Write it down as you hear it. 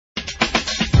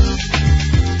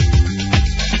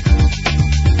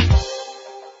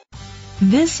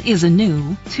This is a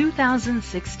new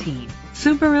 2016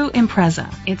 Subaru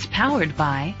Impreza. It's powered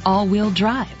by all-wheel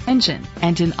drive engine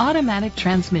and an automatic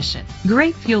transmission.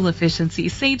 Great fuel efficiency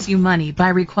saves you money by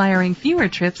requiring fewer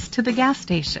trips to the gas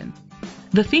station.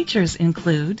 The features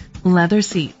include leather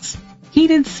seats,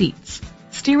 heated seats,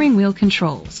 steering wheel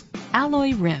controls,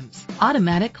 alloy rims,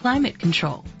 automatic climate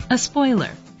control, a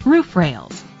spoiler, roof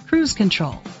rails, cruise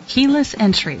control, keyless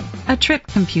entry, a trip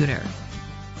computer.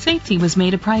 Safety was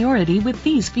made a priority with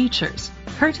these features: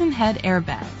 curtain head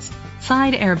airbags,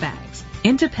 side airbags,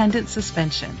 independent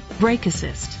suspension, brake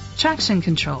assist, traction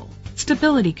control,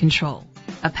 stability control,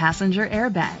 a passenger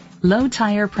airbag, low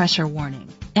tire pressure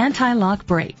warning, anti-lock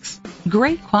brakes.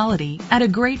 Great quality at a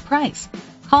great price.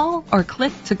 Call or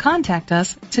click to contact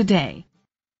us today.